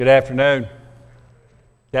Good afternoon.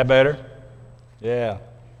 That better? Yeah.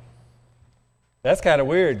 That's kind of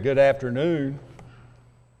weird. Good afternoon.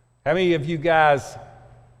 How many of you guys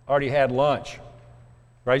already had lunch?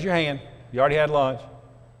 Raise your hand. You already had lunch.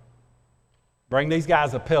 Bring these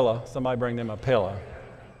guys a pillow. Somebody bring them a pillow.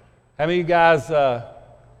 How many of you guys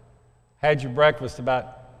had your breakfast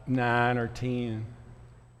about 9 or 10?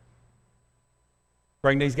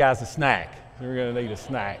 Bring these guys a snack. You're going to need a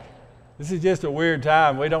snack. This is just a weird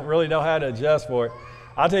time. We don't really know how to adjust for it.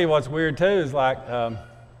 I'll tell you what's weird too is like, I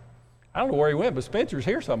don't know where he went, but Spencer's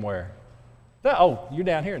here somewhere. Oh, you're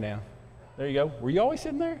down here now. There you go. Were you always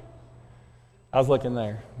sitting there? I was looking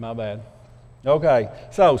there. My bad. Okay,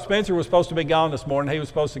 so Spencer was supposed to be gone this morning. He was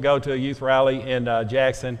supposed to go to a youth rally in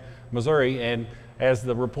Jackson, Missouri, and as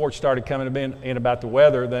the reports started coming in about the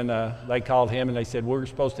weather, then they called him and they said, we're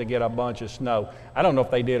supposed to get a bunch of snow. I don't know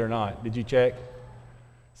if they did or not. Did you check?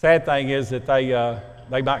 Sad thing is that they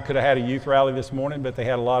could have had a youth rally this morning, but they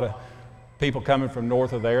had a lot of people coming from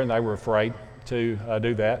north of there, and they were afraid to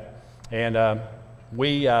do that. And if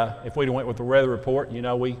we'd have went with the weather report,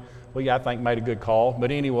 we I think made a good call. But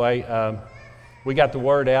anyway, we got the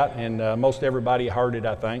word out, and most everybody heard it,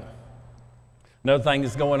 I think. Another thing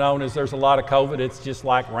that's going on is there's a lot of COVID. It's just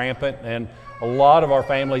like rampant, and a lot of our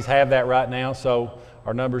families have that right now. So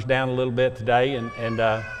our number's down a little bit today, and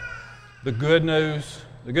the good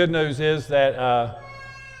news is that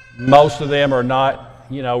most of them are not,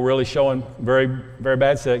 really showing very, very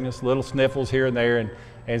bad sickness, little sniffles here and there,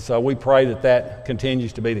 and so we pray that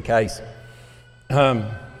continues to be the case.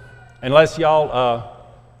 Unless y'all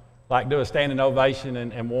do a standing ovation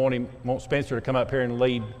and want Spencer to come up here and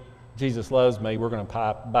lead Jesus Loves Me, we're going to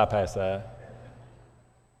bypass that.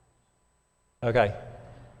 Okay.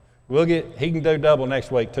 He can do double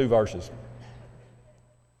next week, 2 verses.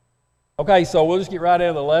 Okay, so we'll just get right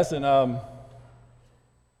into the lesson.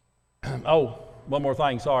 One more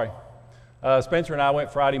thing, sorry. Spencer and I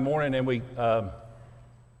went Friday morning and we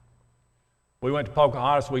went to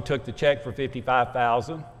Pocahontas. We took the check for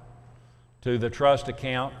 $55,000 to the trust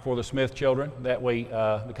account for the Smith children that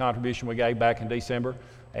the contribution we gave back in December.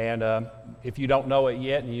 And if you don't know it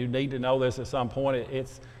yet, and you need to know this at some point,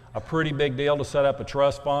 it's a pretty big deal to set up a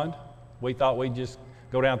trust fund. We thought we'd just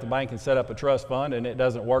go down to the bank and set up a trust fund, and it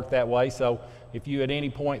doesn't work that way. So if you at any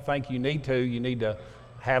point think you need to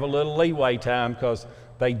have a little leeway time, because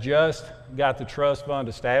they just got the trust fund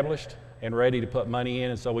established and ready to put money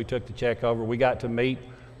in, and so we took the check over. We got to meet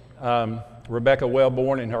Rebecca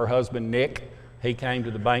Wellborn and her husband Nick. He came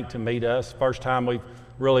to the bank to meet us. First time we've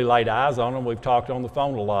really laid eyes on them. We've talked on the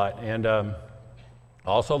phone a lot, and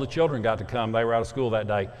also the children got to come. They were out of school that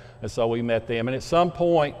day, and so we met them. And at some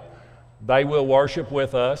point, they will worship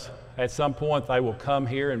with us. At some point, they will come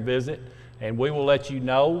here and visit, and we will let you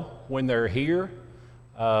know when they're here.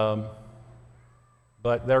 But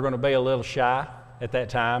they're going to be a little shy at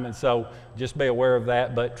that time, and so just be aware of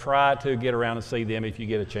that. But try to get around and see them if you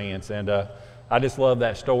get a chance. And I just love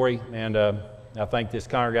that story, and I think this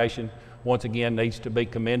congregation, once again, needs to be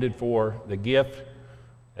commended for the gift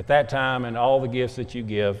at that time and all the gifts that you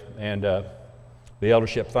give, and the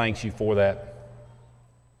eldership thanks you for that.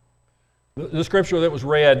 The scripture that was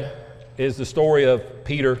read is the story of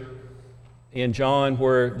Peter in John,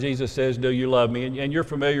 where Jesus says, do you love me? And you're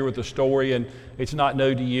familiar with the story, and it's not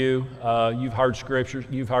new to you. You've heard scriptures,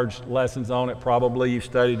 you've heard lessons on it probably, you've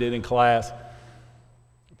studied it in class.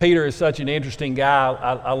 Peter is such an interesting guy.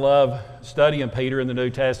 I love studying Peter in the New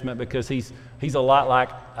Testament because he's a lot like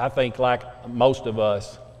most of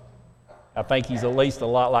us. I think he's at least a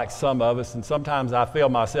lot like some of us, and sometimes I feel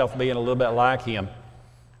myself being a little bit like him.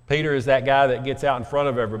 Peter is that guy that gets out in front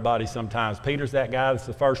of everybody sometimes. Peter's that guy that's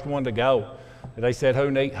the first one to go. They said,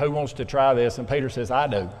 who wants to try this? And Peter says, I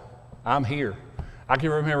do. I'm here. I can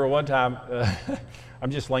remember one time,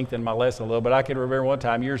 I'm just lengthening my lesson a little, but I can remember one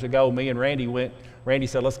time years ago, me and Randy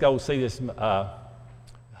said, let's go see this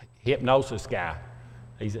hypnosis guy.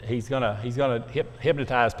 He's gonna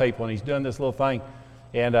hypnotize people, and he's doing this little thing.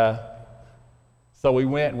 And so we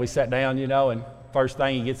went and we sat down, and first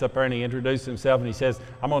thing he gets up there and he introduces himself and he says,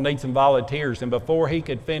 I'm going to need some volunteers. And before he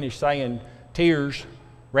could finish saying tears,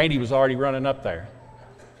 Randy was already running up there.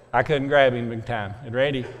 I couldn't grab him in time. And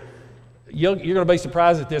Randy, you're going to be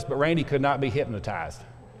surprised at this, but Randy could not be hypnotized.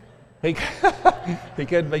 He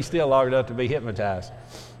couldn't be still long enough to be hypnotized.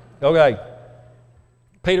 Okay.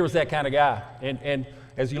 Peter was that kind of guy. And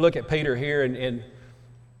as you look at Peter here, and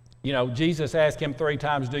Jesus asked him 3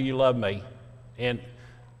 times, do you love me? And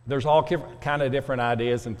there's all kind of different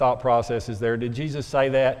ideas and thought processes there. Did Jesus say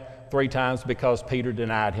that 3 times because Peter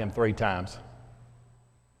denied him 3 times?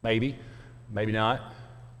 Maybe, maybe not.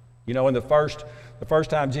 You know, in the first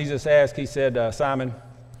time Jesus asked, he said, Simon,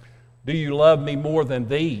 do you love me more than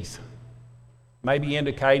these? Maybe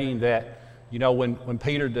indicating that, you know, when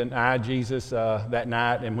Peter denied Jesus that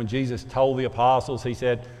night, and when Jesus told the apostles, he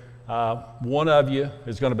said, one of you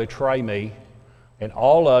is going to betray me, and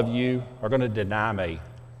all of you are going to deny me.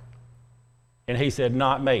 And he said,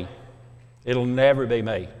 not me. It'll never be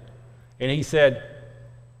me. And he said,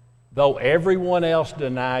 though everyone else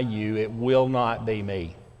deny you, it will not be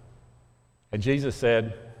me. And Jesus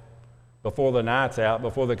said, before the night's out,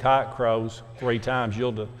 before the cock crows 3 times,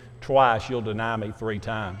 twice you'll deny me 3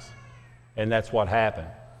 times. And that's what happened.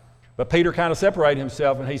 But Peter kind of separated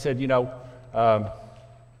himself, and he said, you know,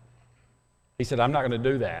 he said, I'm not going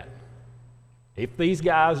to do that. If these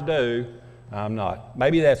guys do, I'm not.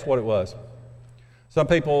 Maybe that's what it was. Some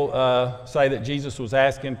people say that Jesus was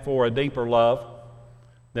asking for a deeper love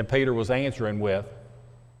than Peter was answering with.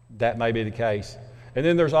 That may be the case. And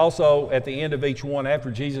then there's also, at the end of each one, after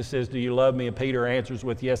Jesus says, do you love me? And Peter answers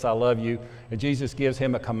with, yes, I love you. And Jesus gives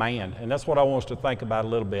him a command. And that's what I want us to think about a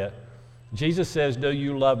little bit. Jesus says, do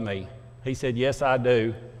you love me? He said, yes, I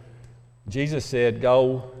do. Jesus said,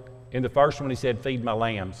 go. In the first one, he said, feed my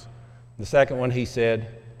lambs. The second one, he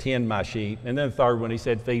said, tend my sheep. And then the third one, he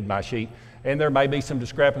said, feed my sheep. And there may be some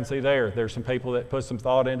discrepancy there. There's some people that put some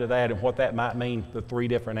thought into that and what that might mean, the 3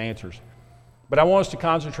 different answers. But I want us to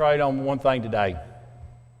concentrate on one thing today.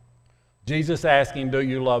 Jesus asked him, do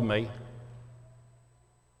you love me?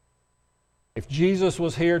 If Jesus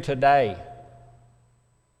was here today,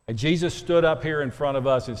 and Jesus stood up here in front of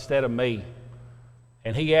us instead of me,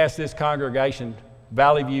 and he asked this congregation,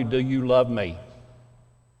 Valley View, do you love me?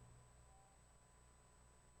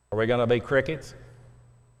 Are we going to be crickets?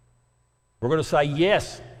 We're going to say,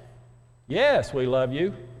 yes. Yes, we love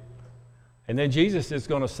you. And then Jesus is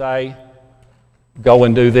going to say, go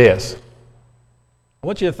and do this. I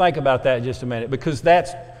want you to think about that just a minute, because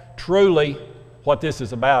that's truly what this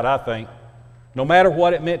is about, I think. No matter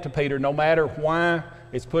what it meant to Peter, no matter why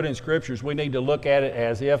it's put in Scriptures, we need to look at it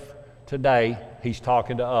as if today he's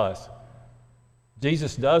talking to us.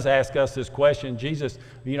 Jesus does ask us this question. Jesus,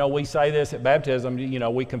 you know, we say this at baptism, you know,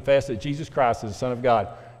 we confess that Jesus Christ is the Son of God.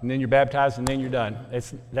 And then you're baptized and then you're done.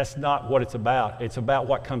 That's not what it's about. It's about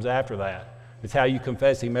what comes after that. It's how you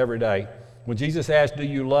confess him every day. When Jesus asks, do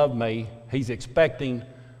you love me? He's expecting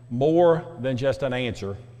more than just an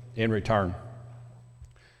answer in return.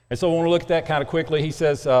 And so I want to look at that kind of quickly. He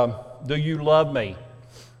says, do you love me?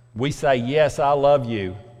 We say, yes, I love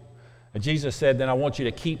you. And Jesus said, then I want you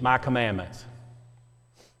to keep my commandments.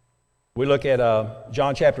 We look at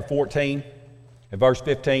John chapter 14 and verse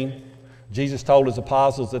 15. Jesus told his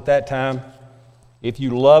apostles at that time, if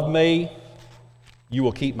you love me, you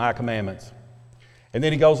will keep my commandments. And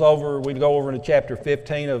then we go over into chapter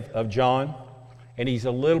 15 of John, and he's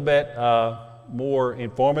a little bit more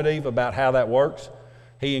informative about how that works.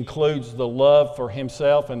 He includes the love for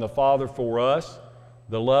himself and the Father for us,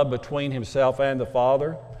 the love between himself and the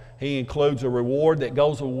Father. He includes a reward that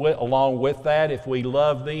goes along with that. If we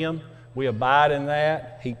love them, we abide in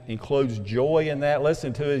that. He includes joy in that.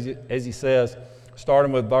 Listen to it as he says,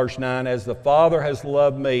 starting with verse 9, as the Father has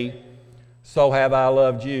loved me, so have I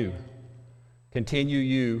loved you. Continue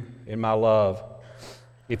you in my love.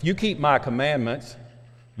 If you keep my commandments,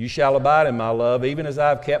 you shall abide in my love, even as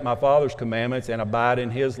I've kept my Father's commandments and abide in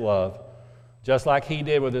his love. Just like he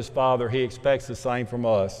did with his Father, he expects the same from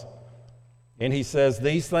us. And he says,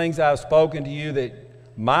 these things I've spoken to you that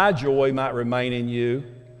my joy might remain in you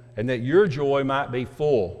and that your joy might be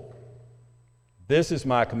full. This is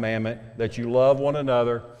my commandment, that you love one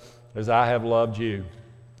another as I have loved you.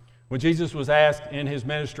 When Jesus was asked in his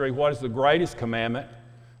ministry, what is the greatest commandment?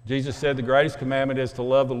 Jesus said the greatest commandment is to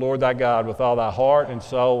love the Lord thy God with all thy heart and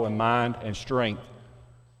soul and mind and strength.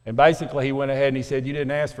 And basically he went ahead and he said, you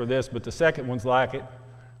didn't ask for this, but the second one's like it.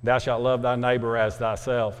 Thou shalt love thy neighbor as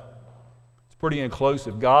thyself. It's pretty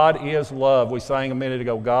inclusive. God is love. We sang a minute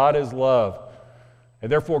ago, God is love.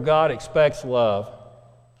 And therefore God expects love.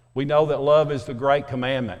 We know that love is the great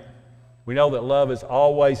commandment. We know that love is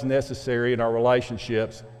always necessary in our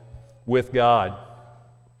relationships with God.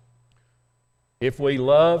 If we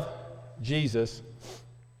love Jesus,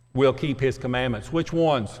 we'll keep his commandments. Which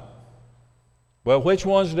ones? Well, which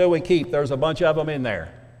ones do we keep? There's a bunch of them in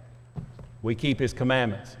there. We keep his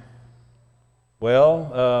commandments.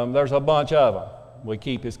 Well, there's a bunch of them. We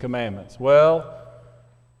keep his commandments. Well,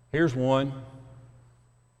 here's one.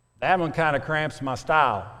 That one kind of cramps my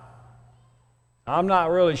style. I'm not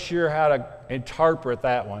really sure how to interpret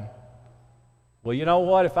that one. Well, you know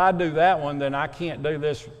what? If I do that one, then I can't do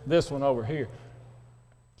this one over here.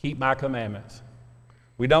 Keep my commandments.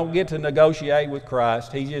 We don't get to negotiate with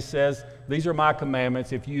Christ. He just says, these are my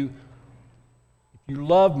commandments. If you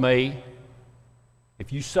love me,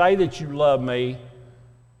 if you say that you love me,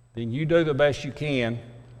 then you do the best you can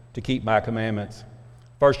to keep my commandments.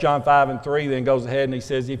 1 John 5:3 then goes ahead and he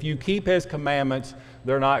says, if you keep his commandments,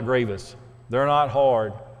 they're not grievous. They're not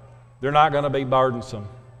hard. They're not going to be burdensome.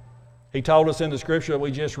 He told us in the scripture that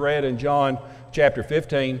we just read in John chapter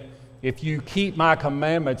 15, if you keep my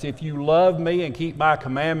commandments, if you love me and keep my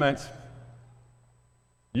commandments,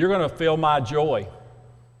 you're going to feel my joy.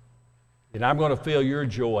 And I'm going to feel your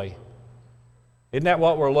joy. Isn't that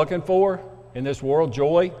what we're looking for in this world,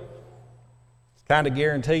 joy? It's kind of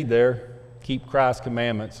guaranteed there. Keep Christ's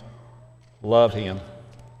commandments. Love him.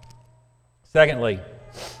 Secondly,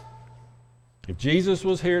 if Jesus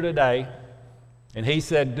was here today and he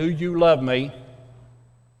said, do you love me?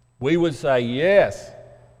 We would say, yes,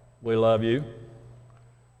 we love you.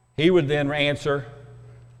 He would then answer,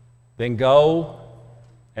 then go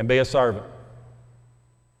and be a servant.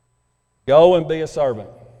 Go and be a servant.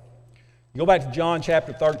 You go back to John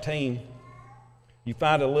chapter 13, you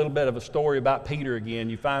find a little bit of a story about Peter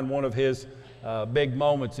again. You find one of his big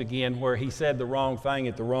moments again where he said the wrong thing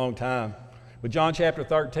at the wrong time. But John chapter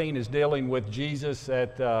 13 is dealing with Jesus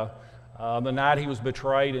at the night he was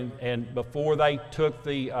betrayed and before they took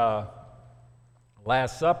the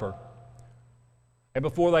Last Supper. And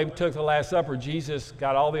before they took the Last Supper, Jesus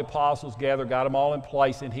got all the apostles gathered, got them all in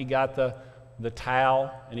place, and he got the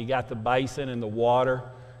towel, and he got the basin and the water,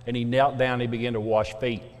 and he knelt down and he began to wash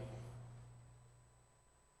feet.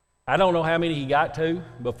 I don't know how many he got to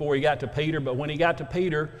before he got to Peter, but when he got to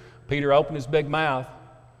Peter, Peter opened his big mouth.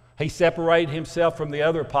 He separated himself from the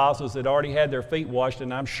other apostles that already had their feet washed,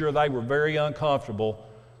 and I'm sure they were very uncomfortable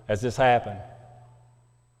as this happened.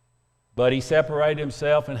 But he separated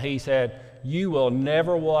himself and he said, you will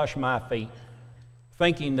never wash my feet,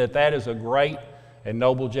 thinking that that is a great and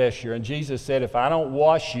noble gesture. And Jesus said, if I don't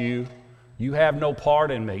wash you, you have no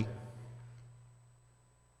part in me.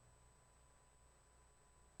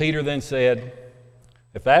 Peter then said,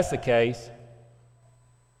 if that's the case,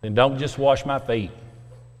 then don't just wash my feet.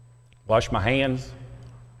 Wash my hands,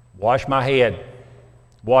 wash my head,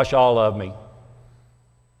 wash all of me.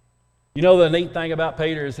 You know the neat thing about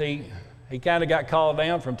Peter is he kind of got called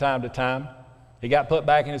down from time to time. He got put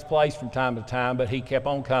back in his place from time to time, but he kept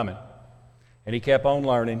on coming. And he kept on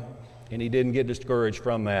learning, and he didn't get discouraged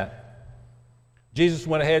from that. Jesus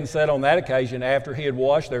went ahead and said on that occasion, after he had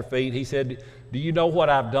washed their feet, he said, do you know what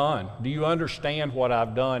I've done? Do you understand what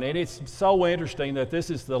I've done? And it's so interesting that this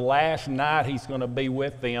is the last night he's going to be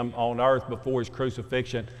with them on earth before his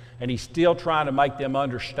crucifixion, and he's still trying to make them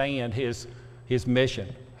understand his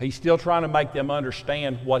mission. He's still trying to make them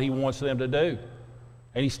understand what he wants them to do.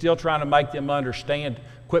 And he's still trying to make them understand,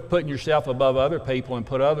 quit putting yourself above other people and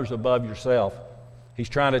put others above yourself. He's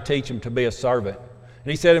trying to teach them to be a servant. And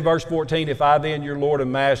he said in verse 14, if I then, your Lord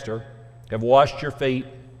and Master, have washed your feet,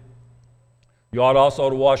 you ought also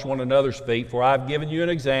to wash one another's feet, for I've given you an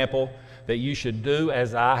example that you should do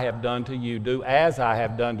as I have done to you. Do as I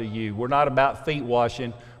have done to you. We're not about feet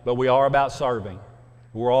washing, but we are about serving.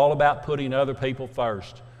 We're all about putting other people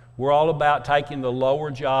first. We're all about taking the lower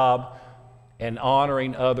job and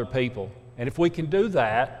honoring other people. And if we can do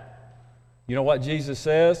that, you know what Jesus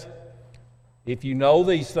says? If you know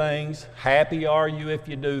these things, happy are you if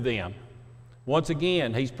you do them. Once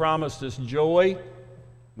again, he's promised us joy.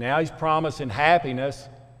 Now he's promising happiness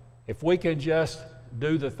if we can just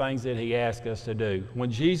do the things that he asks us to do.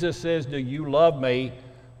 When Jesus says, do you love me?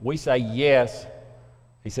 We say yes.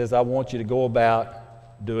 He says, I want you to go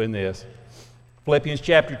about doing this. Philippians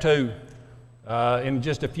chapter 2, in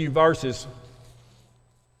just a few verses,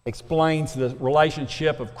 explains the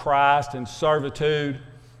relationship of Christ and servitude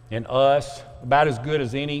and us about as good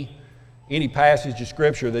as any passage of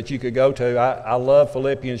Scripture that you could go to. I love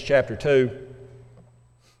Philippians chapter 2.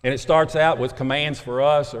 And it starts out with commands for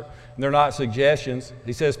us, and they're not suggestions.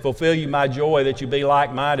 He says, fulfill you my joy that you be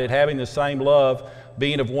like-minded, having the same love,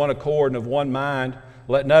 being of one accord and of one mind.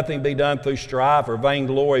 Let nothing be done through strife or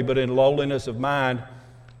vainglory, but in lowliness of mind.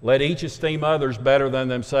 Let each esteem others better than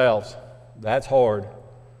themselves. That's hard.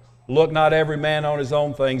 Look not every man on his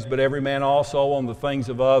own things, but every man also on the things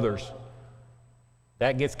of others.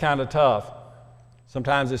 That gets kind of tough.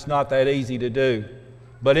 Sometimes it's not that easy to do.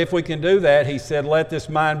 But if we can do that, he said, let this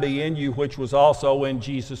mind be in you, which was also in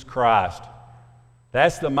Jesus Christ.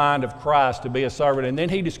 That's the mind of Christ, to be a servant. And then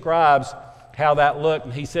he describes how that looked.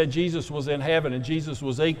 And he said Jesus was in heaven and Jesus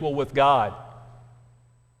was equal with God.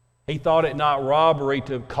 He thought it not robbery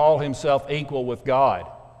to call himself equal with God.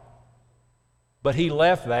 But he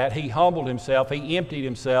left that. He humbled himself. He emptied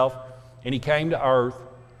himself. And he came to earth.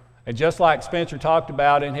 And just like Spencer talked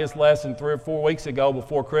about in his lesson 3 or 4 weeks ago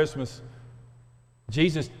before Christmas,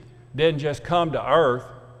 Jesus didn't just come to earth.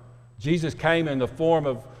 Jesus came in the form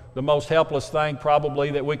of the most helpless thing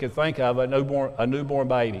probably that we could think of, a newborn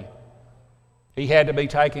baby. He had to be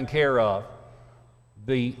taken care of.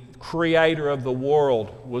 The creator of the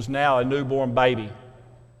world was now a newborn baby.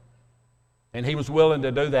 And he was willing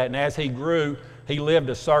to do that. And as he grew, he lived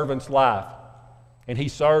a servant's life. And he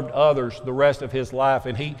served others the rest of his life.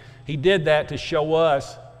 And he did that to show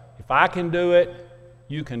us, if I can do it,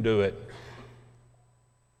 you can do it.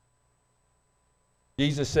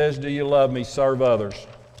 Jesus says, do you love me? Serve others.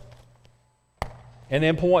 And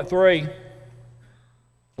then point 3,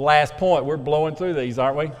 last point. We're blowing through these,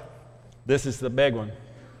 aren't we? This is the big one.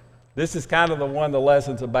 This is kind of the one the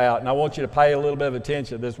lesson's about. And I want you to pay a little bit of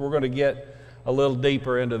attention to this. We're going to get a little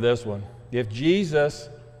deeper into this one. If Jesus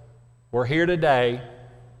were here today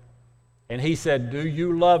and he said, do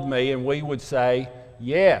you love me? And we would say,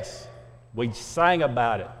 yes. We sang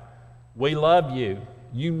about it. We love you.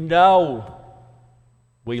 You know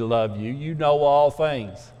we love you. You know all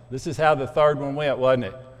things. This is how the third one went, wasn't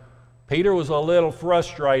it? Peter was a little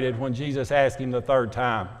frustrated when Jesus asked him the third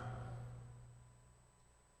time.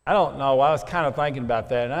 I don't know. I was kind of thinking about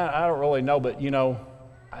that, and I don't really know, but,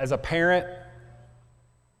 as a parent,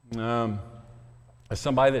 as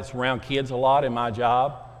somebody that's around kids a lot in my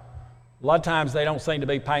job, a lot of times they don't seem to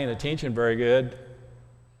be paying attention very good.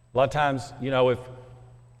 A lot of times,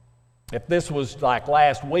 if this was like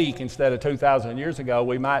last week instead of 2,000 years ago,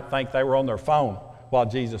 we might think they were on their phone while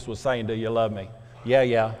Jesus was saying, do you love me?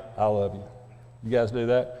 Yeah, I love you. You guys do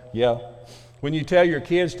that? Yeah. When you tell your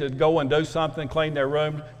kids to go and do something, clean their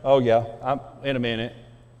room, oh yeah, I'm in a minute.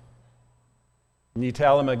 And you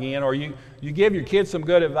tell them again, or you give your kids some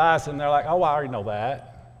good advice and they're like, oh, I already know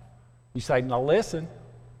that. You say, now listen,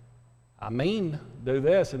 do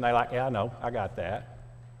this. And they're like, yeah, I know, I got that.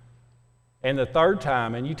 And the third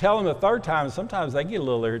time, and you tell them the third time, and sometimes they get a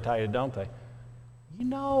little irritated, don't they?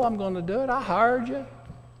 I'm going to do it. I heard you.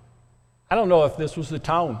 I don't know if this was the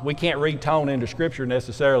tone. We can't read tone into Scripture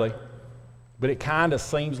necessarily, but it kind of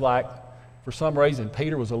seems like, for some reason,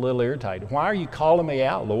 Peter was a little irritated. Why are you calling me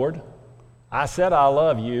out, Lord? I said I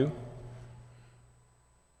love you.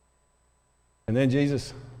 And then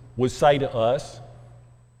Jesus would say to us,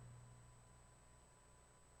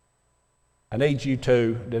 I need you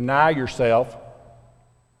to deny yourself,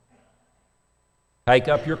 take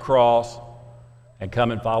up your cross, and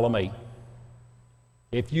come and follow me.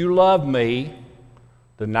 If you love me,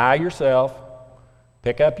 deny yourself,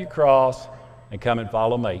 pick up your cross, and come and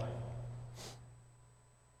follow me.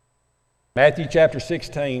 Matthew chapter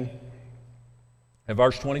 16 and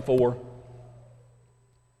verse 24.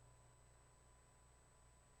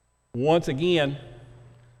 Once again,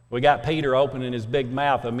 we got Peter opening his big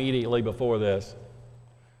mouth immediately before this.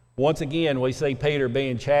 Once again, we see Peter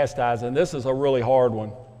being chastised, and this is a really hard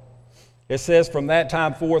one. It says, from that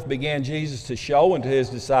time forth began Jesus to show unto his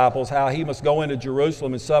disciples how he must go into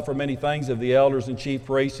Jerusalem and suffer many things of the elders and chief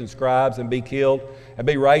priests and scribes, and be killed, and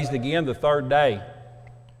be raised again the third day.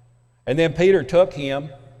 And then Peter took him,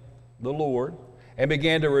 the Lord, and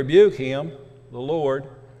began to rebuke him, the Lord,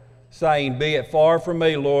 saying, be it far from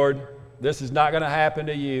me, Lord, this is not going to happen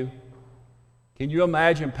to you. Can you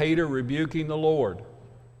imagine Peter rebuking the Lord?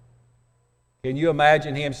 Can you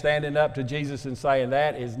imagine him standing up to Jesus and saying,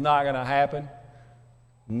 that is not going to happen?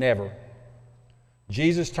 Never.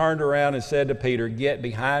 Jesus turned around and said to Peter, get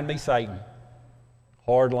behind me, Satan.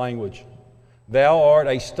 Hard language. Thou art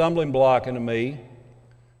a stumbling block unto me,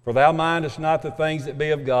 for thou mindest not the things that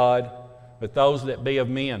be of God, but those that be of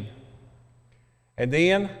men. And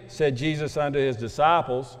then said Jesus unto his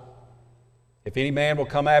disciples, if any man will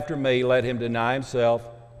come after me, let him deny himself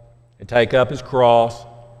and take up his cross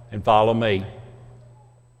and follow me.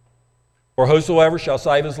 For whosoever shall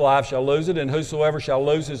save his life shall lose it, and whosoever shall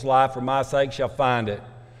lose his life for my sake shall find it.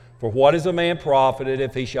 For what is a man profited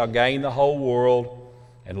if he shall gain the whole world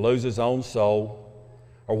and lose his own soul?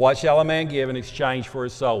 Or what shall a man give in exchange for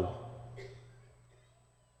his soul?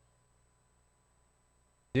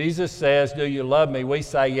 Jesus says, do you love me? We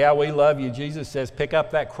say, yeah, we love you. Jesus says, pick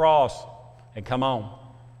up that cross and come on.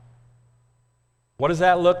 What does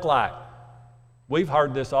that look like? We've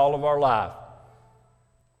heard this all of our life.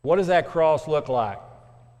 What does that cross look like?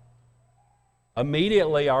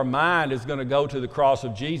 Immediately our mind is going to go to the cross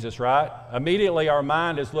of Jesus, right? Immediately our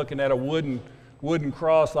mind is looking at a wooden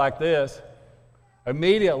cross like this.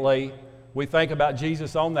 Immediately we think about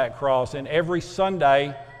Jesus on that cross, and every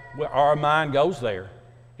Sunday our mind goes there.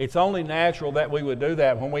 It's only natural that we would do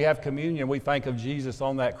that. When we have communion, we think of Jesus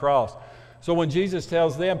on that cross. So when Jesus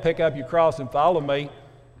tells them, pick up your cross and follow me,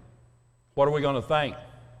 what are we going to think?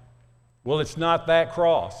 Well, it's not that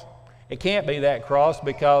cross. It can't be that cross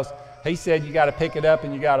because he said you got to pick it up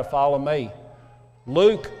and you got to follow me.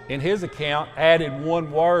 Luke, in his account, added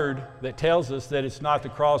one word that tells us that it's not the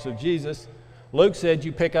cross of Jesus. Luke said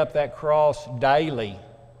you pick up that cross daily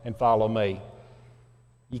and follow me.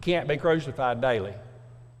 You can't be crucified daily.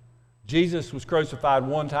 Jesus was crucified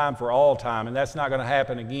one time for all time, and that's not going to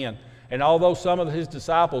happen again. And although some of his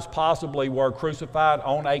disciples possibly were crucified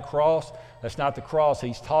on a cross, that's not the cross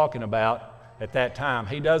he's talking about at that time.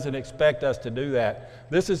 He doesn't expect us to do that.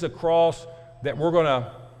 This is a cross that we're going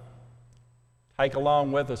to take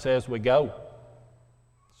along with us as we go.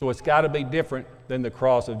 So it's got to be different than the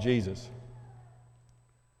cross of Jesus.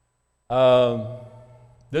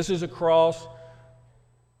 This is a cross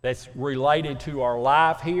that's related to our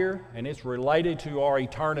life here, and it's related to our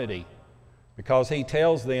eternity. Because he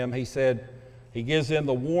tells them, he said, he gives them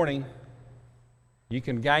the warning, you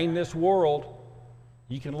can gain this world,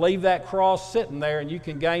 you can leave that cross sitting there and you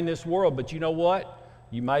can gain this world, but you know what?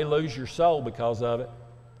 You may lose your soul because of it.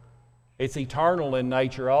 It's eternal in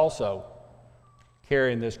nature also,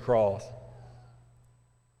 carrying this cross.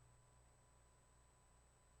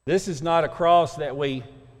 This is not a cross that we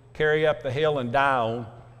carry up the hill and die on.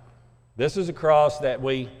 This is a cross that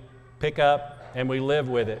we pick up and we live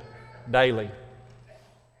with it daily.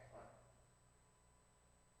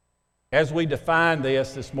 As we define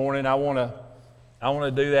this morning, I want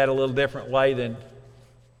to do that a little different way than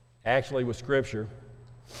actually with Scripture.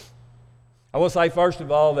 I will say first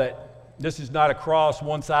of all that this is not a cross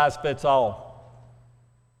one size fits all.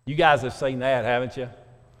 You guys have seen that, haven't you?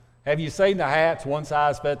 Have you seen the hats one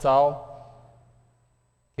size fits all?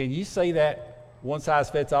 Can you see that one size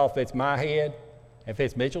fits all fits my head and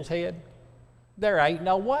fits Mitchell's head? There ain't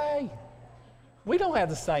no way. We don't have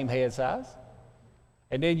the same head size.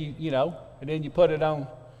 And then you put it on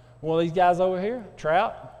one of these guys over here,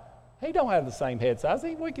 Trout. He don't have the same head size.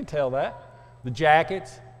 We can tell that. The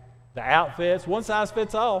jackets, the outfits, one size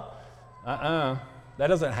fits all. That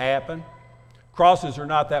doesn't happen. Crosses are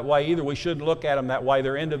not that way either. We shouldn't look at them that way.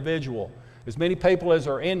 They're individual. As many people as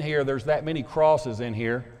are in here, there's that many crosses in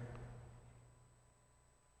here.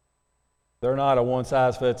 They're not a one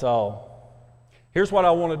size fits all. Here's what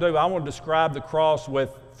I want to do. I want to describe the cross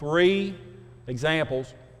with 3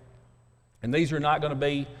 examples. And these are not going to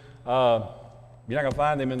be, you're not going to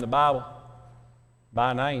find them in the Bible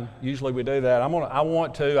by name. Usually we do that. I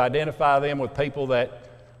want to identify them with people that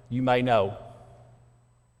you may know.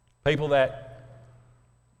 People that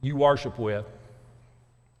you worship with.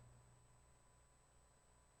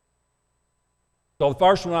 So the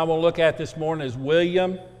first one I want to look at this morning is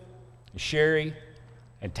William, Sherry,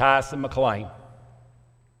 and Tyson McLean.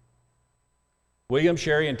 William,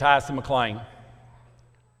 Sherry, and Tyson McLean.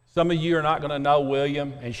 Some of you are not going to know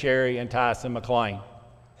William and Sherry and Tyson McLean.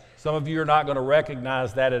 Some of you are not going to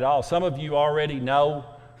recognize that at all. Some of you already know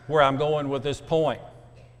where I'm going with this point.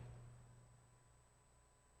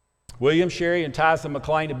 William, Sherry, and Tyson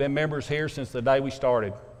McLean have been members here since the day we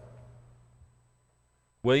started.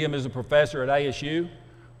 William is a professor at ASU.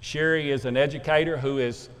 Sherry is an educator who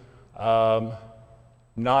is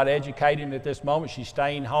not educating at this moment. She's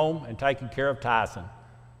staying home and taking care of Tyson.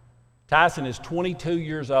 Tyson is 22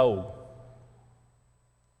 years old,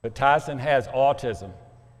 but Tyson has autism.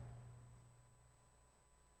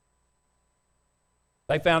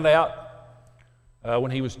 They found out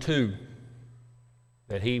when he was 2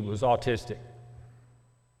 that he was autistic.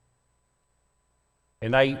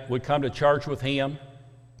 And they would come to church with him,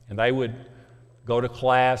 and they would go to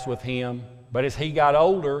class with him. But as he got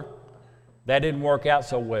older, that didn't work out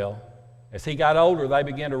so well. As he got older, they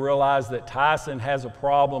began to realize that Tyson has a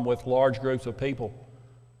problem with large groups of people.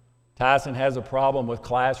 Tyson has a problem with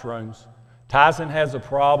classrooms. Tyson has a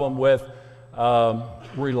problem with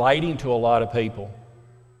relating to a lot of people.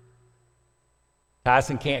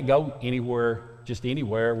 Tyson can't go anywhere, just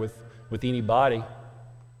anywhere with anybody.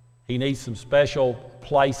 He needs some special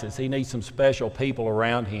places. He needs some special people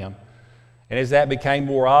around him. And as that became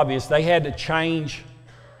more obvious, they had to change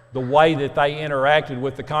the way that they interacted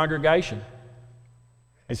with the congregation.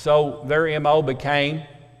 And so their MO became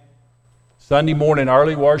Sunday morning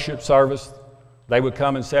early worship service. They would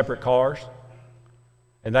come in separate cars,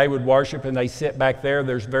 and they would worship, and they sit back there.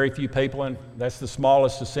 There's very few people, and that's the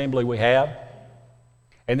smallest assembly we have.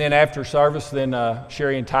 And then after service, then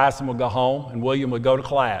Sherry and Tyson would go home, and William would go to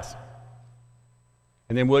class.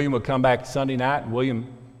 And then William would come back Sunday night, and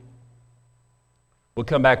William would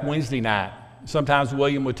come back Wednesday night. Sometimes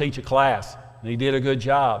William would teach a class, and he did a good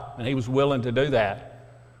job, and he was willing to do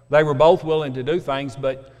that. They were both willing to do things,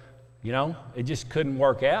 but, it just couldn't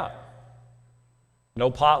work out. No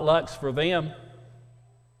potlucks for them.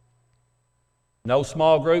 No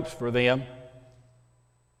small groups for them.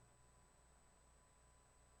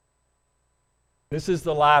 This is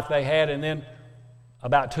the life they had. And then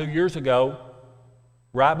about 2 years ago,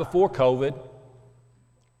 right before COVID,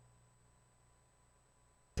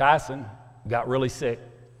 Tyson got really sick.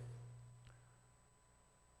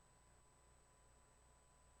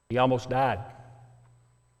 He almost died.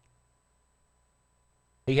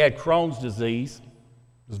 He had Crohn's disease.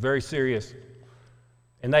 It was very serious.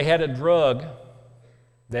 And they had a drug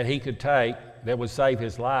that he could take that would save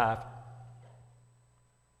his life,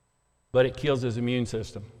 but it kills his immune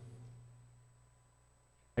system.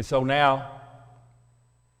 And so now,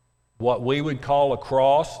 what we would call a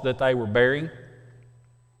cross that they were bearing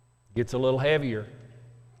gets a little heavier.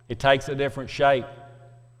 It takes a different shape.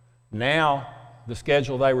 Now, the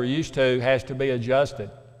schedule they were used to has to be adjusted.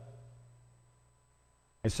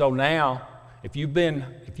 And so now, if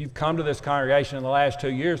you've come to this congregation in the last 2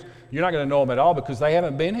 years, you're not going to know them at all because they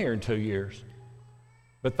haven't been here in 2 years.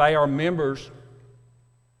 But they are members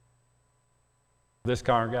of this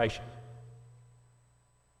congregation.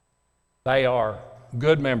 They are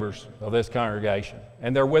good members of this congregation.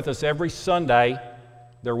 And they're with us every Sunday.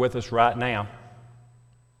 They're with us right now.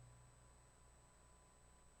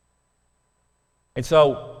 And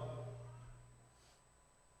so,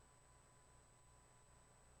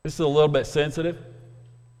 this is a little bit sensitive.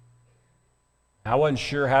 I wasn't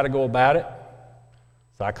sure how to go about it.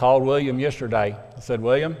 So I called William yesterday. I said,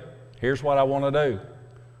 William, here's what I want to do.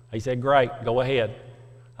 He said, great, go ahead.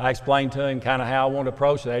 I explained to him kind of how I want to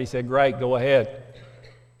approach that. He said, great, go ahead.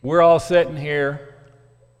 We're all sitting here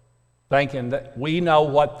thinking that we know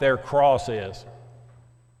what their cross is.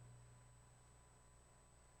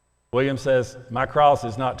 William says, my cross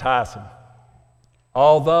is not Tyson.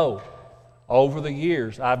 Although, over the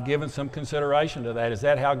years, I've given some consideration to that. Is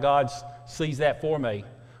that how God sees that for me?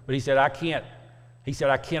 But he said, I can't. He said,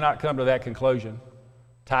 I cannot come to that conclusion.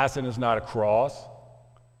 Tyson is not a cross.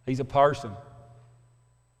 He's a person.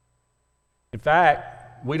 In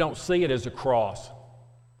fact, we don't see it as a cross.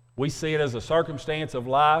 We see it as a circumstance of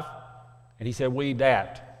life. And he said, we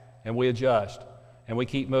adapt and we adjust and we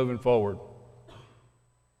keep moving forward.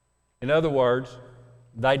 In other words,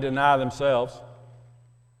 they deny themselves.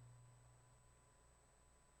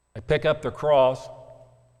 They pick up their cross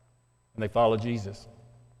and they follow Jesus.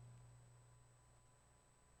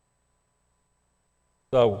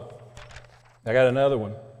 So, I got another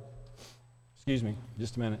one. Excuse me,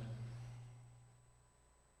 just a minute.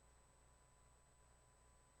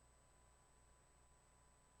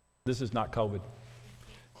 This is not COVID.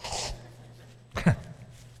 I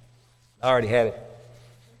already had it.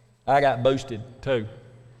 I got boosted too.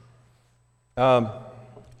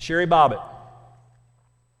 Sherry Bobbitt.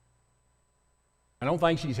 I don't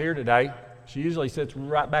think she's here today. She usually sits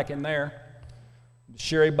right back in there.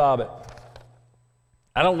 Sherry Bobbitt.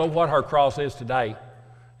 I don't know what her cross is today,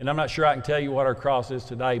 and I'm not sure I can tell you what her cross is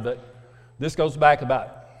today, but this goes back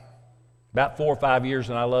about 4 or 5 years,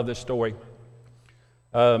 and I love this story.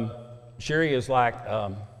 Sherry is like,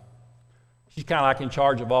 she's kind of like in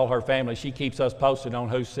charge of all her family. She keeps us posted on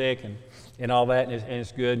who's sick and all that, and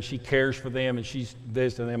it's good, and she cares for them, and she's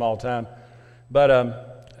visiting them all the time. But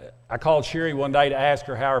I called Sherry one day to ask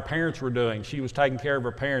her how her parents were doing. She was taking care of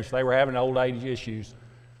her parents. They were having old age issues.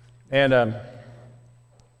 And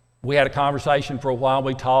we had a conversation for a while.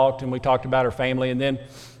 We talked about her family, and then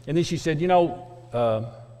she said,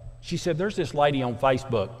 she said, there's this lady on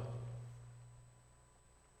Facebook.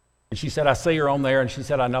 And she said, I see her on there, and she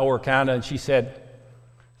said, I know her kind of, and she said,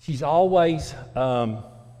 she always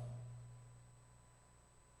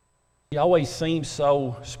seems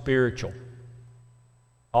so spiritual.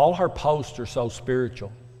 All her posts are so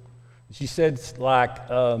spiritual. She said,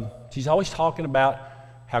 she's always talking about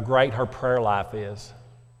how great her prayer life is,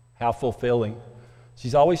 how fulfilling.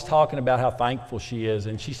 She's always talking about how thankful she is,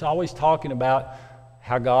 and she's always talking about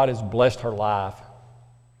how God has blessed her life.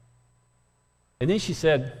 And then she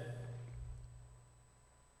said,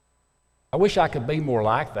 I wish I could be more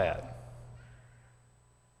like that.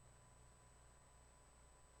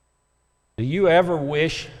 Do you ever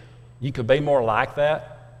wish you could be more like that?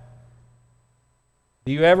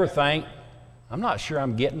 Do you ever think, I'm not sure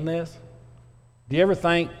I'm getting this? Do you ever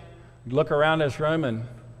think, you look around this room and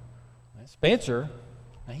Spencer,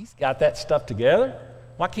 he's got that stuff together.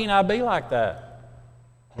 Why can't I be like that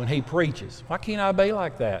when he preaches? Why can't I be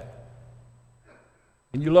like that?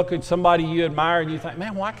 And you look at somebody you admire and you think,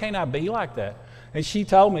 man, why can't I be like that? And she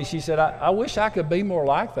told me, she said, I wish I could be more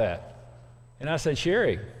like that. And I said,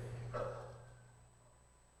 Sherry,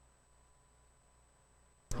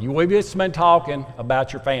 We've just been talking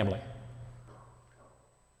about your family.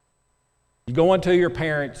 You go into your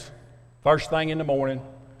parents first thing in the morning,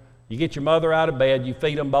 you get your mother out of bed, you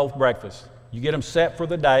feed them both breakfast. You get them set for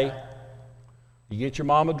the day, you get your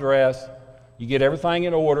mama dressed, you get everything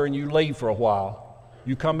in order, and you leave for a while.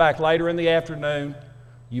 You come back later in the afternoon,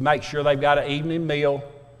 you make sure they've got an evening meal,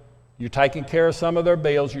 you're taking care of some of their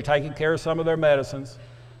bills, you're taking care of some of their medicines.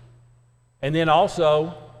 And then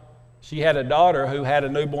also, she had a daughter who had a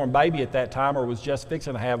newborn baby at that time, or was just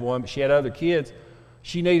fixing to have one, but she had other kids.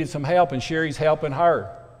 She needed some help, and Sherry's helping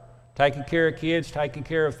her, taking care of kids, taking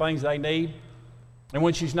care of things they need. And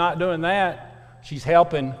when she's not doing that, she's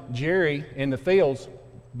helping Jerry in the fields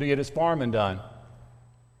to get his farming done.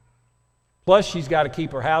 Plus, she's got to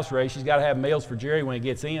keep her house ready. She's got to have meals for Jerry when he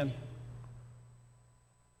gets in.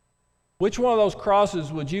 Which one of those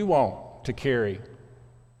crosses would you want to carry?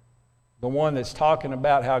 The one that's talking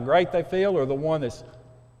about how great they feel, or the one that's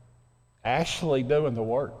actually doing the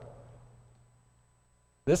work?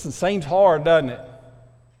 This seems hard, doesn't it?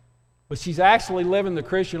 But she's actually living the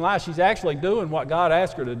Christian life. She's actually doing what God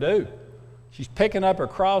asked her to do. She's picking up her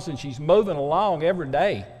cross and she's moving along every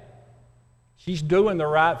day. She's doing the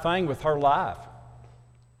right thing with her life.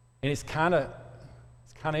 And it's kind of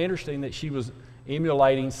interesting that she was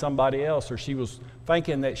emulating somebody else, or she was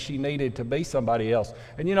thinking that she needed to be somebody else.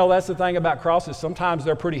 And you know, that's the thing about crosses. Sometimes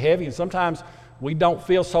they're pretty heavy, and sometimes we don't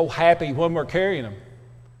feel so happy when we're carrying them.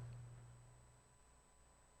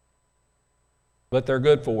 But they're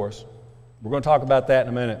good for us. We're going to talk about that in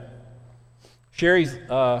a minute. Sherry's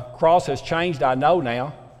cross has changed, I know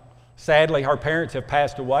now. Sadly, her parents have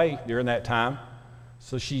passed away during that time,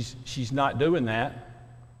 so she's not doing that.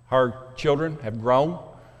 Her children have grown,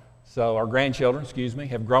 so our grandchildren,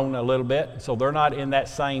 have grown a little bit, so they're not in that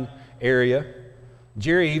same area.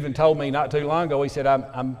 Jerry even told me not too long ago, he said,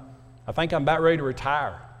 I think I'm about ready to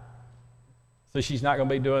retire. So she's not going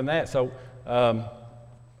to be doing that. So I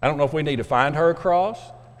don't know if we need to find her a cross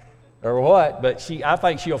or what, but I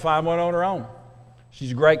think she'll find one on her own.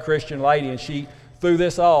 She's a great Christian lady, and she, through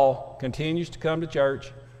this all, continues to come to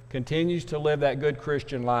church, continues to live that good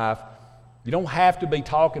Christian life. You don't have to be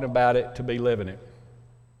talking about it to be living it.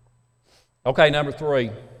 Okay, number 3,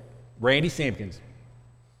 Randy Simpkins.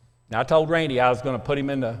 Now, I told Randy I was going to put him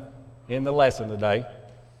in the lesson today.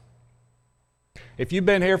 If you've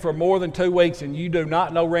been here for more than 2 weeks and you do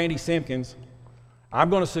not know Randy Simpkins, I'm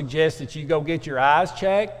going to suggest that you go get your eyes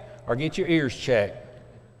checked or get your ears checked,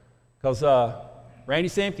 because Randy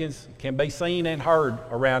Simpkins can be seen and heard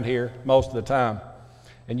around here most of the time,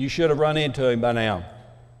 and you should have run into him by now.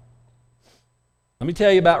 Let me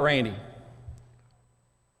tell you about Randy.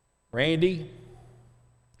 Randy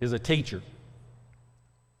is a teacher.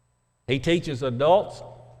 He teaches adults.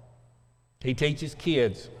 He teaches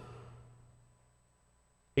kids.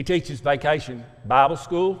 He teaches vacation Bible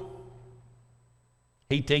school.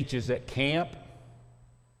 He teaches at camp,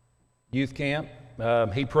 youth camp.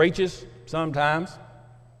 He preaches sometimes.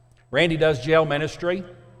 Randy does jail ministry.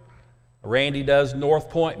 Randy does North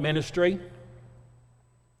Point ministry.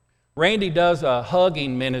 Randy does a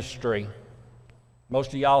hugging ministry.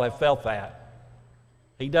 Most of y'all have felt that.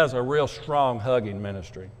 He does a real strong hugging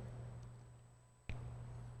ministry.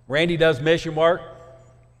 Randy does mission work.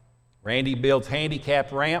 Randy builds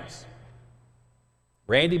handicapped ramps.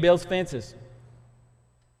 Randy builds fences.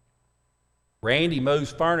 Randy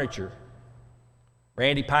moves furniture.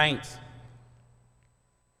 Randy paints.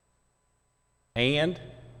 And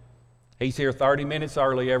he's here 30 minutes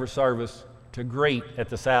early every service to greet at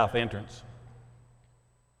the south entrance.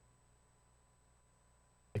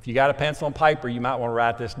 If you got a pencil and paper, you might want to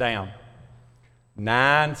write this down.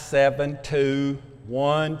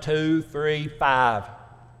 972-1235.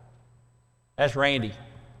 That's Randy.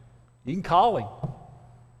 You can call him.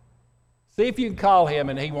 See if you can call him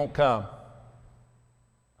and he won't come.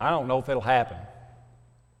 I don't know if it'll happen.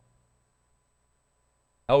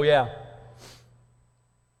 Oh, yeah.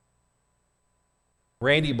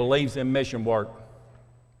 Randy believes in mission work.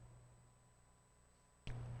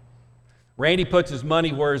 Randy puts his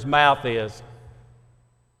money where his mouth is.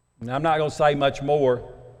 And I'm not going to say much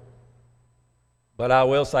more, but I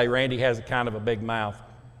will say Randy has a kind of a big mouth.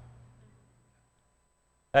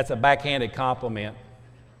 That's a backhanded compliment.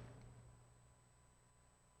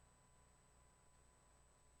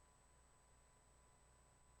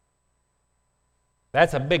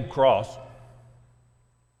 That's a big cross.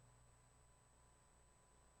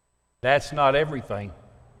 That's not everything.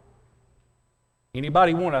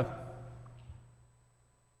 Anybody want to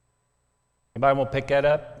pick that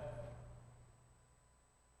up?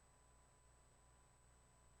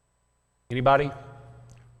 Anybody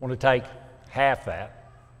want to take half that?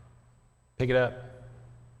 Pick it up.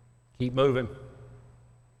 Keep moving.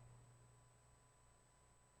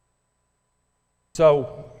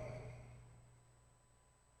 So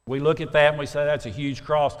we look at that and we say that's a huge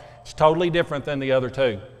cross. It's totally different than the other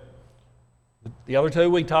two. The other two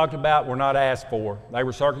we talked about were not asked for. They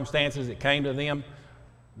were circumstances that came to them.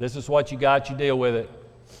 This is what you got, you deal with it.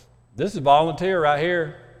 This is volunteer right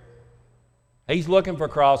here. He's looking for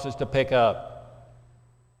crosses to pick up.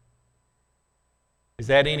 Is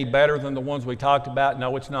that any better than the ones we talked about?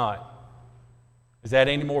 No, it's not. Is that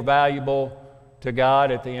any more valuable to God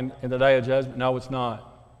at the end in the day of judgment? No, it's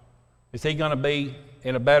not. Is he going to be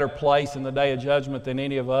in a better place in the day of judgment than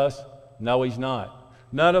any of us? No, he's not.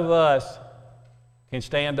 None of us can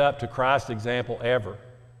stand up to Christ's example ever.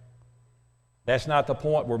 That's not the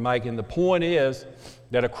point we're making. The point is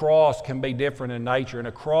that a cross can be different in nature, and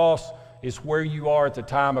a cross is where you are at the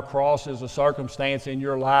time. A cross is a circumstance in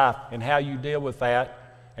your life and how you deal with that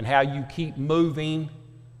and how you keep moving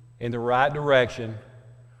in the right direction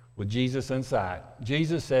with Jesus inside.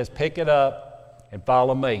 Jesus says, pick it up and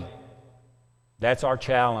follow me. That's our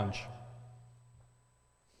challenge.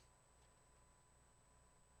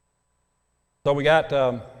 So we got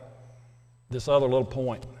this other little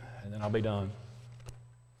point, and then I'll be done.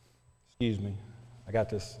 Excuse me. I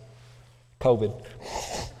got this COVID.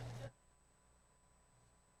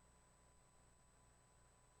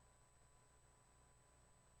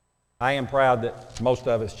 I am proud that most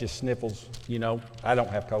of us just sniffles, you know. I don't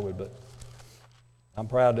have COVID, but I'm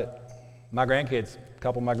proud that my grandkids, a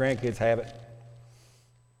couple of my grandkids have it.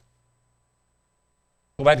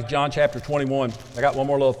 Go back to John chapter 21. I got one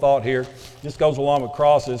more little thought here. This goes along with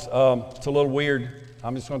crosses. It's a little weird.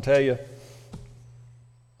 I'm just going to tell you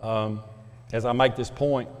as I make this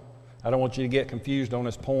point. I don't want you to get confused on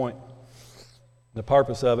this point, the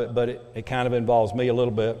purpose of it, but it kind of involves me a little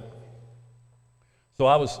bit. So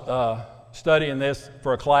I was studying this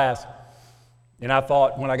for a class, and I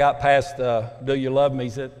thought when I got past Do You Love Me,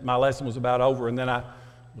 that my lesson was about over, and then I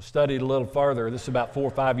studied a little further. This is about 4 or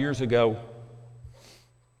 5 years ago.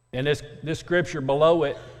 And this scripture below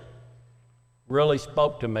it really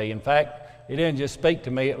spoke to me. In fact, it didn't just speak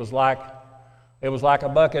to me, it was like a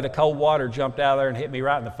bucket of cold water jumped out of there and hit me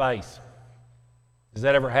right in the face. Does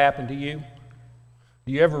that ever happen to you?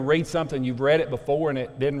 Do you ever read something, you've read it before and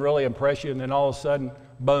it didn't really impress you, and then all of a sudden,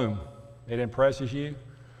 boom, it impresses you?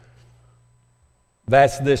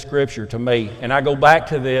 That's this scripture to me. And I go back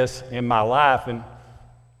to this in my life, and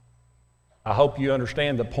I hope you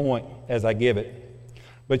understand the point as I give it.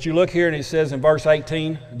 But you look here and it says in verse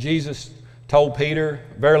 18, Jesus told Peter,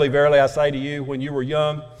 "Verily, verily, I say to you, when you were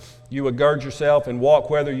young, you would gird yourself and walk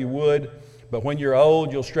whither you would. But when you're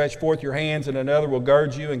old, you'll stretch forth your hands, and another will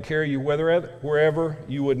gird you and carry you wherever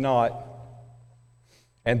you would not."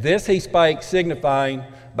 And this he spake, signifying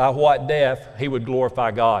by what death he would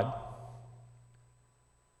glorify God.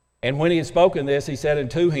 And when he had spoken this, he said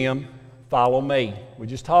unto him, "Follow me." We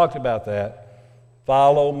just talked about that.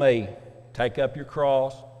 Follow me. Take up your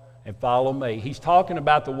cross and follow me. He's talking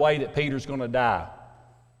about the way that Peter's going to die.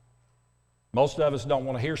 Most of us don't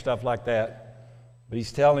want to hear stuff like that, but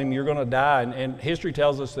he's telling him you're going to die. And history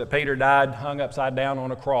tells us that Peter died hung upside down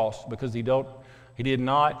on a cross because he did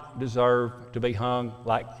not deserve to be hung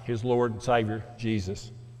like his Lord and Savior,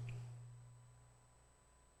 Jesus.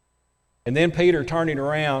 And then Peter, turning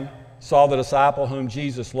around, saw the disciple whom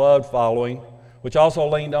Jesus loved following, which also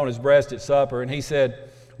leaned on his breast at supper, and he said,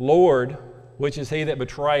 "Lord, which is he that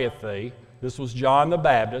betrayeth thee?" This was John the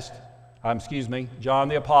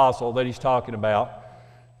Apostle that he's talking about.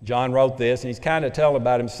 John wrote this, and he's kind of telling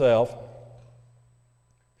about himself.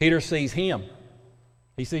 Peter sees him.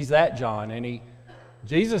 He sees that John, and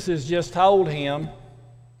Jesus has just told him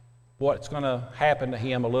what's going to happen to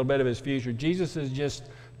him, a little bit of his future. Jesus has just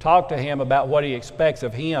talked to him about what he expects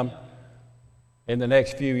of him in the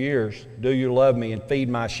next few years. "Do you love me and feed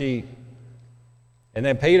my sheep?" And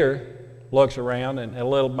then Peter looks around and a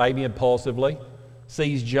little, maybe impulsively,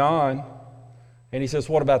 sees John, and he says,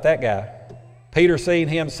 "What about that guy?" Peter, seeing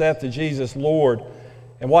him, saith to Jesus, "Lord,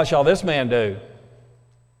 and what shall this man do?"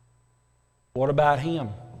 What about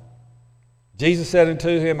him? Jesus said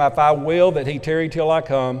unto him, "If I will that he tarry till I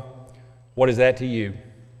come, what is that to you?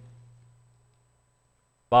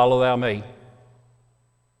 Follow thou me."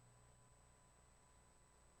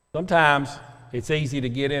 Sometimes it's easy to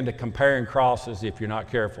get into comparing crosses if you're not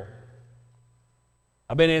careful.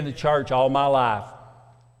 I've been in the church all my life,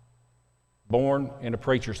 born in a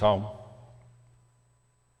preacher's home.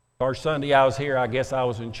 First Sunday I was here, I guess I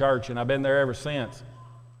was in church, and I've been there ever since.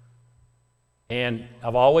 And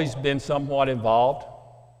I've always been somewhat involved.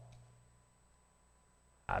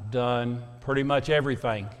 I've done pretty much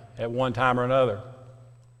everything at one time or another.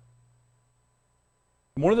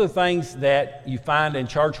 One of the things that you find in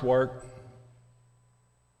church work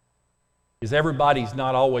is everybody's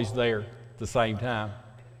not always there at the same time.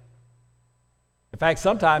 In fact,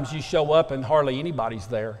 sometimes you show up and hardly anybody's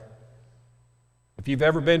there. If you've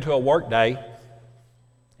ever been to a work day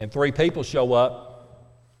and 3 people show up,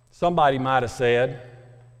 somebody might have said,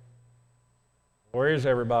 "Where is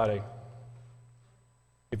everybody?"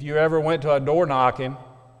 If you ever went to a door knocking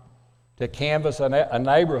to canvass a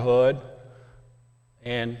neighborhood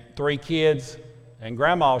and 3 kids and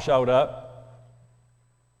grandma showed up,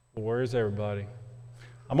 "Where is everybody?"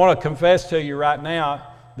 I'm going to confess to you right now,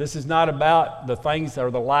 this is not about the things or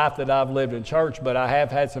the life that I've lived in church, but I have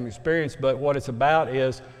had some experience. But what it's about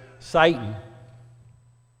is Satan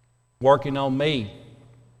working on me.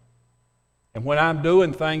 And when I'm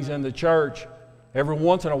doing things in the church, every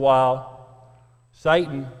once in a while,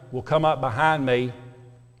 Satan will come up behind me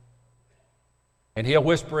and he'll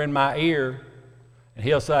whisper in my ear and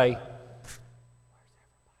he'll say,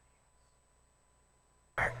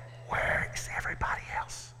 Where is everybody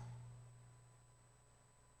else?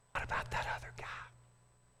 What about that other guy?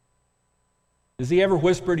 Does he ever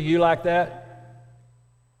whisper to you like that?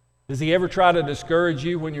 Does he ever try to discourage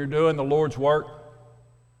you when you're doing the Lord's work?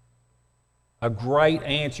 A great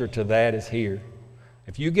answer to that is here.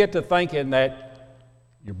 If you get to thinking that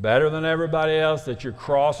you're better than everybody else, that your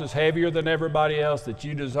cross is heavier than everybody else, that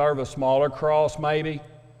you deserve a smaller cross maybe,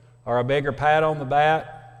 or a bigger pat on the back,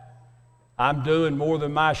 I'm doing more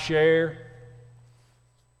than my share.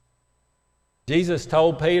 Jesus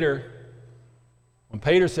told Peter, when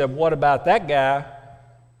Peter said, "What about that guy?"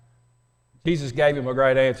 Jesus gave him a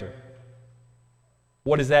great answer.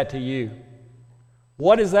 What is that to you?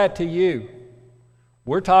 What is that to you?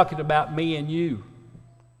 We're talking about me and you.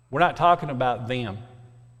 We're not talking about them.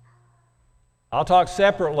 I'll talk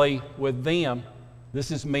separately with them. This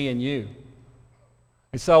is me and you.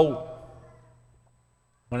 And so,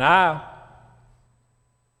 when I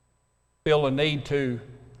feel a need to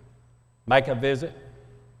make a visit,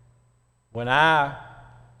 when I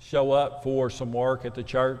show up for some work at the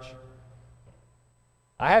church,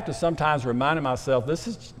 I have to sometimes remind myself, this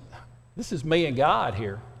is me and God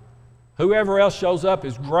here. Whoever else shows up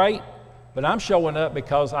is great, but I'm showing up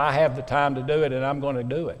because I have the time to do it and I'm going to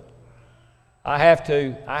do it. I have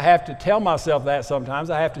to tell myself that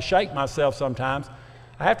sometimes. I have to shake myself sometimes.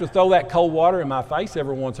 I have to throw that cold water in my face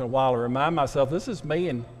every once in a while and remind myself, this is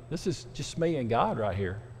just me and God right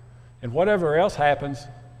here. And whatever else happens,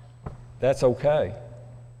 that's okay.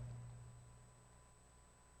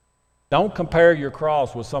 Don't compare your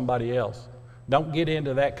cross with somebody else. Don't get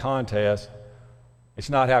into that contest. It's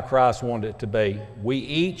not how Christ wanted it to be. We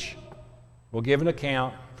each will give an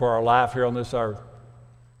account for our life here on this earth.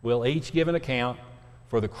 We'll each give an account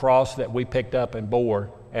for the cross that we picked up and bore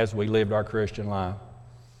as we lived our Christian life.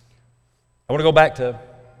 I want to go back to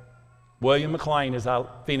William McLean as I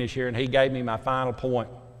finish here, and he gave me my final point.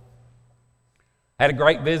 I had a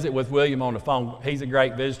great visit with William on the phone. He's a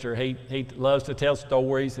great visitor. He loves to tell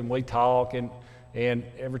stories, and we talk, and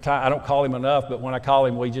every time, I don't call him enough, but when I call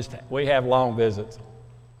him, we have long visits.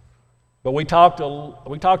 But we talked a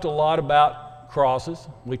lot about crosses.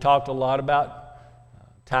 We talked a lot about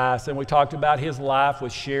Tyson. We talked about his life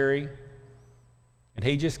with Sherry. And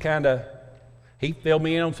he just he filled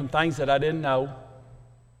me in on some things that I didn't know.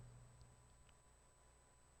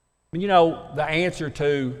 And you know, the answer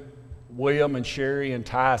to William and Sherry and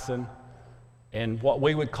Tyson and what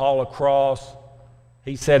we would call a cross,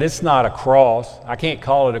 he said, it's not a cross. I can't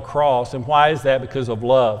call it a cross. And why is that? Because of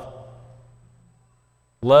love.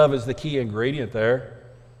 Love is the key ingredient there.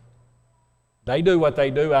 They do what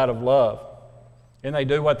they do out of love. And they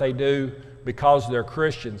do what they do because they're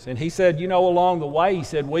Christians. And he said, you know, along the way, he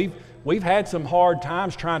said, we've had some hard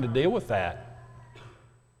times trying to deal with that.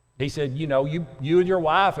 He said, you know, you and your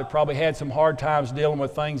wife have probably had some hard times dealing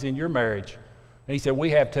with things in your marriage. And he said,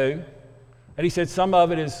 we have too. And he said, some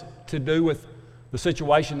of it is to do with the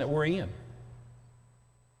situation that we're in.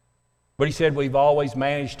 But he said, we've always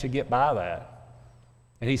managed to get by that.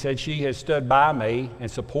 And he said, she has stood by me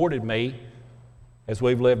and supported me as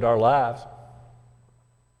we've lived our lives.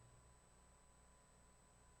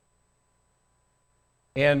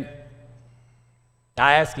 And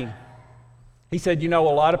I asked him, he said, you know,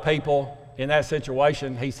 a lot of people in that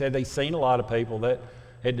situation, he said he's seen a lot of people that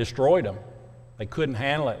it destroyed them. They couldn't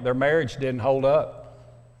handle it. Their marriage didn't hold up.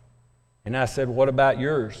 And I said, what about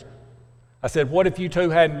yours? I said, what if you two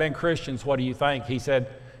hadn't been Christians? What do you think? He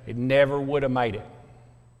said, it never would have made it.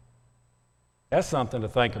 That's something to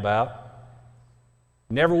think about.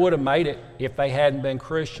 Never would have made it if they hadn't been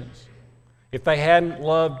Christians. If they hadn't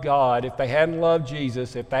loved God, if they hadn't loved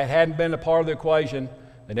Jesus, if that hadn't been a part of the equation,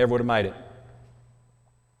 they never would have made it.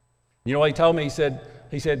 You know what he told me? He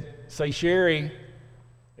said, see, Sherry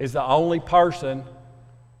is the only person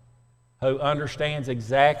who understands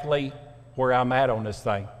exactly where I'm at on this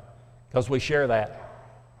thing, because we share that.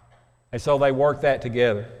 And so they work that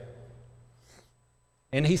together.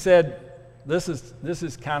 And he said, this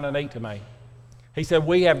is kind of neat to me. He said,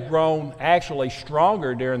 we have grown actually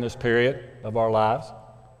stronger during this period of our lives.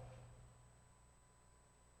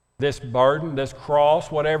 This burden, this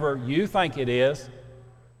cross, whatever you think it is,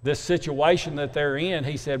 this situation that they're in,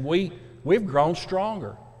 he said, we've grown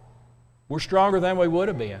stronger. We're stronger than we would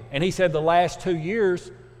have been. And he said the last 2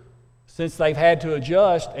 years, since they've had to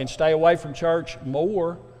adjust and stay away from church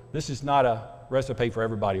more, this is not a recipe for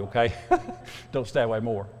everybody, okay? Don't stay away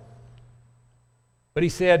more. But he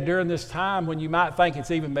said during this time when you might think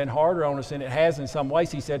it's even been harder on us, and it has in some ways,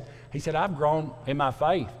 he said, I've grown in my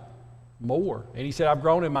faith more. And he said, I've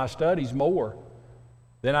grown in my studies more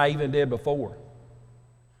than I even did before.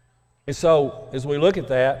 And so as we look at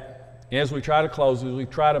that, and as we try to close, as we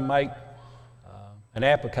try to make an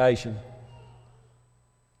application,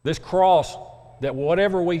 this cross, that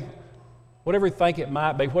whatever we think it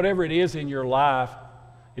might be, whatever it is in your life,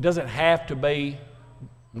 it doesn't have to be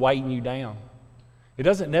weighting you down. It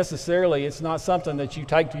doesn't necessarily, it's not something that you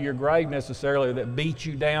take to your grave necessarily that beats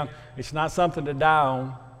you down. It's not something to die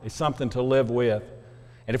on. It's something to live with.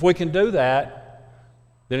 And if we can do that,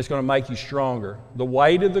 then it's going to make you stronger. The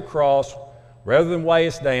weight of the cross, rather than weigh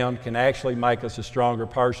us down, can actually make us a stronger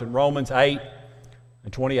person. Romans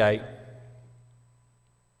 8:28.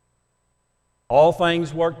 All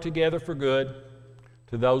things work together for good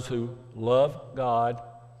to those who love God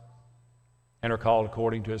and are called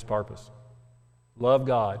according to His purpose. Love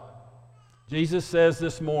God. Jesus says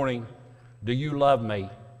this morning, do you love me?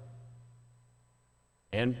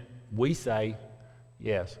 And we say,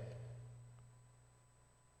 yes.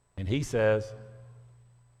 And He says,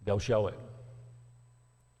 go show it.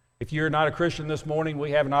 If you're not a Christian this morning,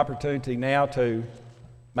 we have an opportunity now to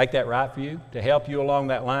make that right for you, to help you along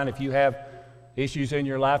that line. If you have issues in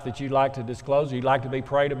your life that you'd like to disclose, you'd like to be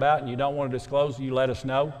prayed about, and you don't want to disclose, you let us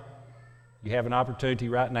know. You have an opportunity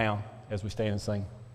right now as we stand and sing.